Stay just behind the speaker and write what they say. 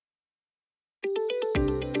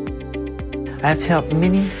I've helped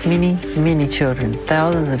many, many, many children,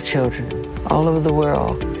 thousands of children all over the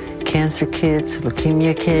world. Cancer kids,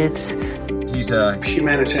 leukemia kids. He's a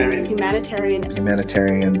humanitarian.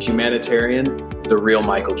 The real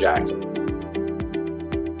Michael Jackson.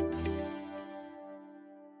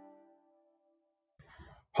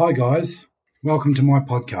 Hi guys, welcome to my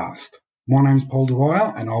podcast. My name's Paul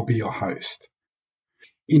Dwyer and I'll be your host.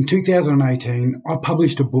 In 2018, I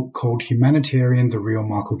published a book called Humanitarian, The Real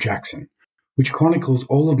Michael Jackson, which chronicles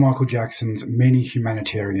all of Michael Jackson's many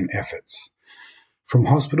humanitarian efforts. From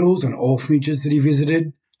hospitals and orphanages that he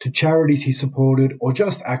visited, to charities he supported, or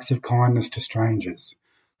just acts of kindness to strangers.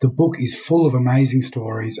 The book is full of amazing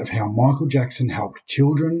stories of how Michael Jackson helped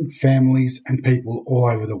children, families, and people all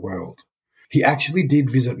over the world. He actually did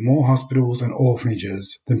visit more hospitals and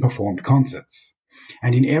orphanages than performed concerts.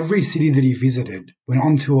 And in every city that he visited, when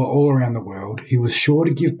on tour all around the world, he was sure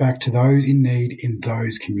to give back to those in need in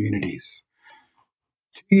those communities.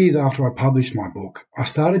 2 years after I published my book, I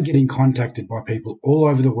started getting contacted by people all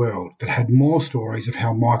over the world that had more stories of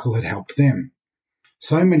how Michael had helped them.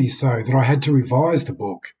 So many so that I had to revise the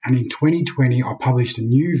book, and in 2020 I published a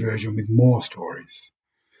new version with more stories.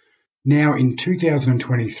 Now in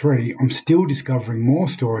 2023, I'm still discovering more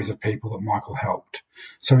stories of people that Michael helped.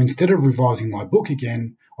 So instead of revising my book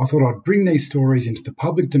again, I thought I'd bring these stories into the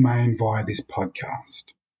public domain via this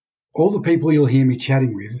podcast. All the people you'll hear me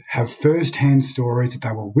chatting with have first-hand stories that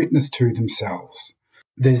they were witness to themselves.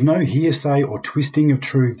 There's no hearsay or twisting of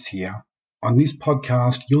truths here. On this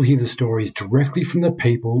podcast, you'll hear the stories directly from the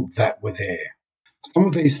people that were there. Some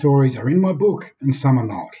of these stories are in my book and some are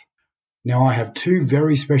not. Now, I have two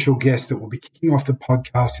very special guests that will be kicking off the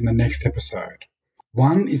podcast in the next episode.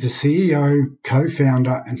 One is the CEO,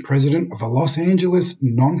 co-founder and president of a Los Angeles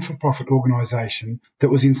non-for-profit organisation that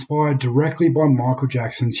was inspired directly by Michael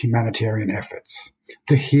Jackson's humanitarian efforts,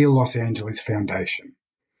 the Heal Los Angeles Foundation.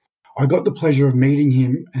 I got the pleasure of meeting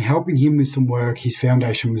him and helping him with some work his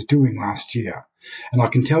foundation was doing last year. And I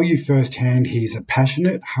can tell you firsthand he's a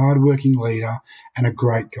passionate, hard-working leader and a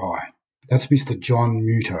great guy. That's Mr. John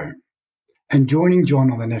Muto. And joining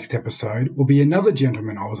John on the next episode will be another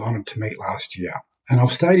gentleman I was honoured to meet last year. And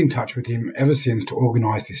I've stayed in touch with him ever since to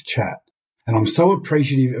organise this chat. And I'm so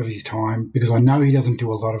appreciative of his time because I know he doesn't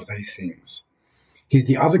do a lot of these things. He's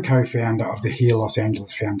the other co-founder of the Heal Los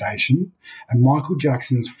Angeles Foundation and Michael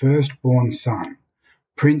Jackson's firstborn son,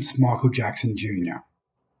 Prince Michael Jackson Jr.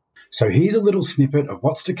 So here's a little snippet of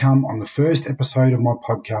what's to come on the first episode of my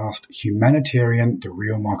podcast, Humanitarian, The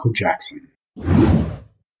Real Michael Jackson.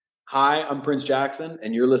 Hi, I'm Prince Jackson,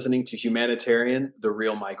 and you're listening to Humanitarian, The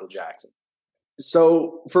Real Michael Jackson.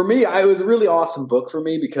 So for me, it was a really awesome book for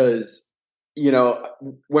me because, you know,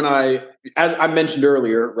 as I mentioned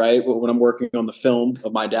earlier, right, when I'm working on the film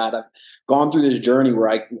of my dad, I've gone through this journey where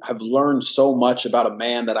I have learned so much about a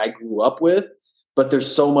man that I grew up with, but there's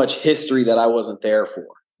so much history that I wasn't there for,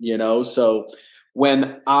 you know? So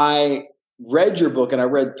when I read your book and I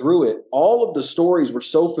read through it, all of the stories were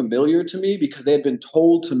so familiar to me because they had been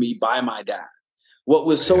told to me by my dad. What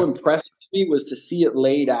was so impressive to me was to see it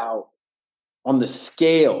laid out on the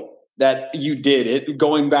scale that you did it,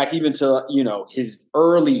 going back even to, you know, his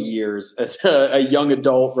early years as a young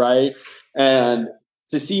adult, right? And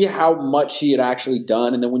to see how much he had actually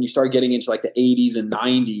done. And then when you start getting into like the 80s and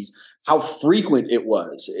 90s, how frequent it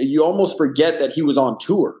was. You almost forget that he was on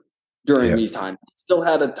tour during these times. He still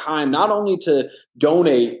had a time not only to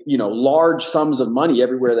donate, you know, large sums of money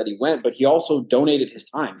everywhere that he went, but he also donated his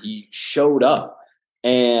time. He showed up.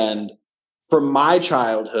 And from my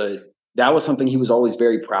childhood, that was something he was always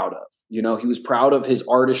very proud of. You know, he was proud of his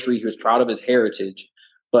artistry. He was proud of his heritage,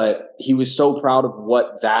 but he was so proud of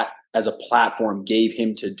what that as a platform gave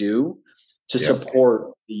him to do to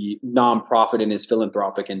support the nonprofit and his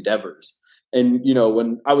philanthropic endeavors. And, you know,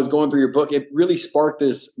 when I was going through your book, it really sparked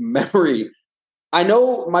this memory. I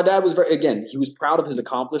know my dad was he was proud of his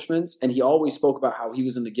accomplishments, and he always spoke about how he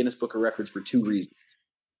was in the Guinness Book of Records for 2 reasons.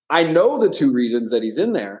 I know the 2 reasons that he's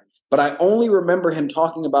in there, but I only remember him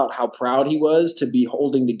talking about how proud he was to be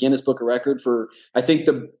holding the Guinness Book of Record for, I think,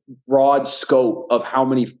 the broad scope of how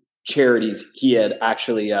many charities he had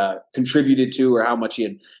actually contributed to or how much he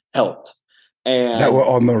had helped. And that were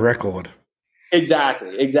on the record.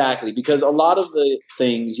 Exactly. Because a lot of the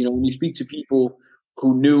things, you know, when you speak to people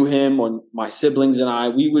who knew him, or my siblings and I,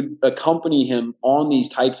 we would accompany him on these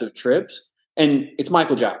types of trips. And it's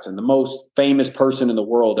Michael Jackson, the most famous person in the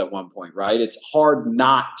world at one point, right? It's hard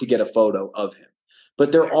not to get a photo of him.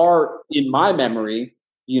 But there are, in my memory,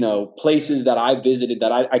 you know, places that I visited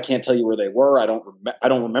that I can't tell you where they were. I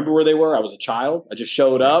don't remember where they were. I was a child. I just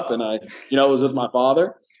showed up and I was with my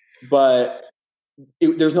father. But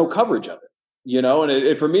there's no coverage of it.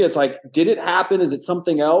 And for me, it's like, did it happen? Is it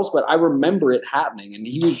something else? But I remember it happening. And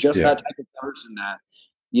he was just that type of person that,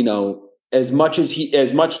 as much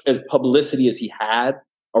as publicity as he had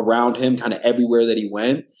around him, kind of everywhere that he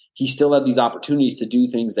went, he still had these opportunities to do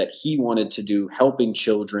things that he wanted to do, helping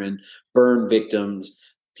children, burn victims,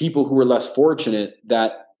 people who were less fortunate,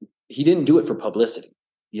 that he didn't do it for publicity.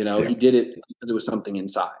 He did it because it was something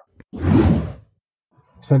inside.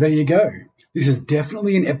 So there you go. This is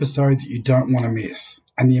definitely an episode that you don't want to miss.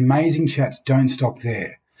 And the amazing chats don't stop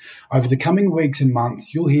there. Over the coming weeks and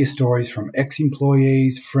months, you'll hear stories from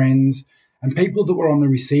ex-employees, friends, and people that were on the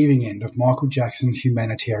receiving end of Michael Jackson's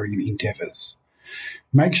humanitarian endeavours.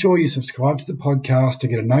 Make sure you subscribe to the podcast to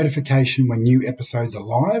get a notification when new episodes are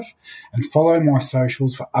live, and follow my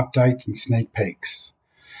socials for updates and sneak peeks.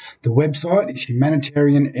 The website is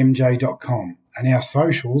humanitarianmj.com, and our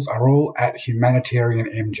socials are all at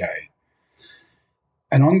humanitarianmj.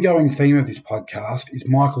 An ongoing theme of this podcast is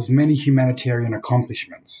Michael's many humanitarian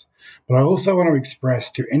accomplishments, but I also want to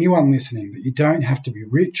express to anyone listening that you don't have to be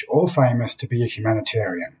rich or famous to be a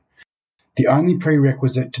humanitarian. The only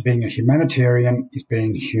prerequisite to being a humanitarian is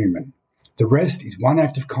being human. The rest is one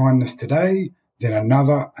act of kindness today, then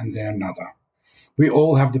another, and then another. We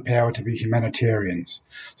all have the power to be humanitarians,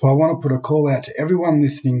 so I want to put a call out to everyone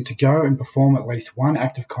listening to go and perform at least one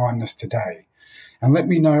act of kindness today, and let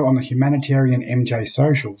me know on the Humanitarian MJ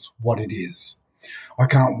socials what it is. I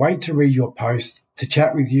can't wait to read your posts, to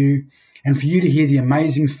chat with you, and for you to hear the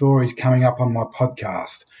amazing stories coming up on my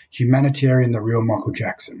podcast, Humanitarian The Real Michael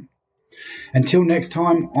Jackson. Until next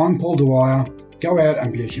time, I'm Paul Dwyer. Go out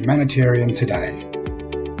and be a humanitarian today.